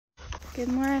Good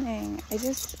morning.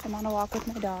 I'm on a walk with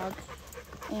my dog,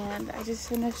 and I just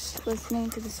finished listening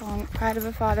to the song Pride of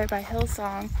a Father by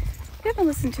Hillsong. If you haven't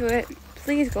listened to it,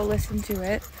 please go listen to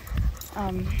it.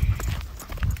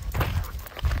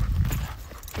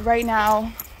 Right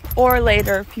now or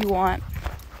later if you want.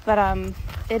 But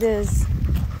it is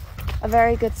a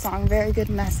very good song, very good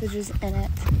messages in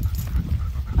it.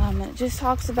 It just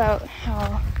talks about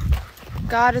how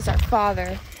God is our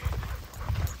Father,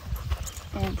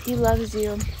 and He loves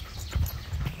you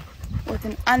with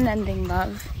an unending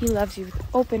love. He loves you with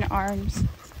open arms.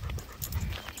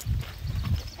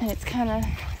 And it's kind of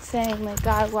saying, like,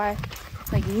 God, why?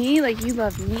 Like me? Like you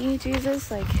love me, Jesus?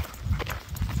 Like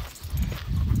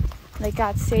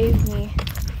God saved me.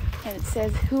 And it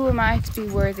says, who am I to be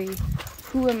worthy?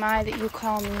 Who am I that you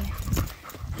call me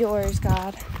yours,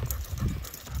 God?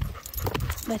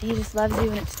 But He just loves you,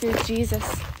 and it's through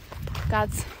Jesus,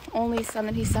 God's only Son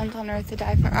that He sent on earth to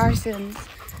die for our sins,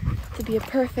 to be a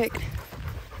perfect,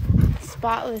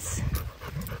 spotless,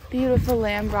 beautiful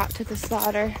lamb brought to the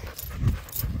slaughter,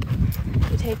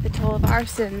 to take the toll of our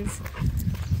sins.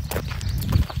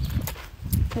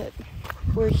 That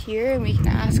we're here and we can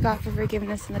ask God for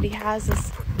forgiveness, and that He has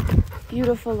this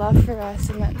beautiful love for us,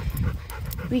 and that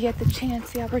we get the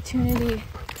chance, the opportunity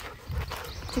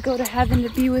to go to heaven, to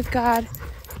be with God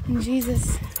and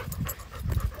Jesus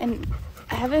and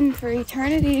heaven for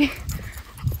eternity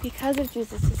because of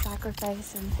Jesus'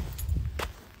 sacrifice and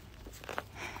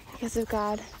because of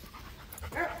God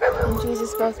and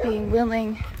Jesus both being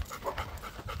willing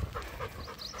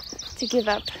to give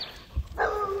up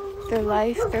their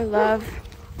life, their love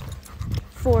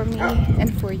for me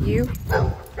and for you.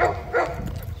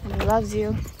 And He loves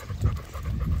you.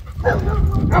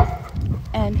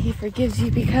 And He forgives you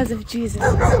because of Jesus'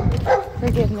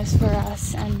 forgiveness for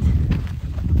us. And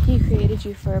He created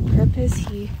you for a purpose.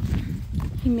 He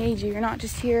made you. You're not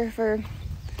just here for,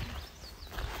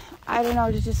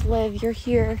 to just live. You're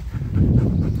here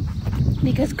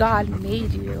because God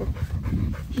made you.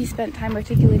 He spent time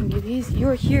articulating you.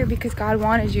 You're here because God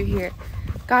wanted you here.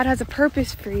 God has a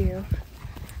purpose for you.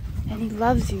 And He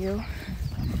loves you.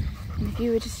 And if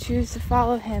you would just choose to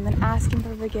follow Him and ask Him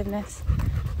for forgiveness,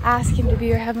 ask Him to be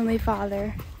your Heavenly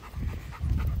Father,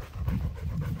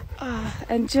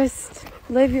 and just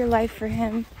live your life for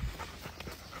Him,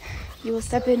 you will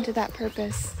step into that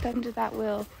purpose, step into that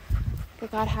will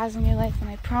that God has in your life, and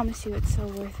I promise you it's so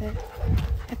worth it.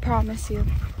 I promise you.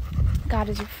 God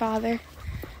is your Father,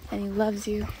 and He loves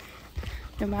you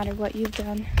no matter what you've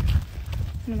done,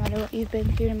 no matter what you've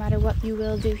been through, no matter what you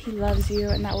will do. He loves you,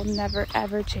 and that will never,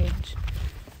 ever change.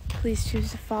 Please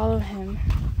choose to follow Him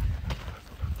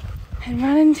and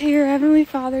run into your Heavenly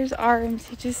Father's arms.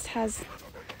 He just has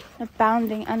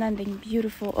abounding, unending,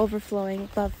 beautiful, overflowing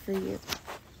love for you.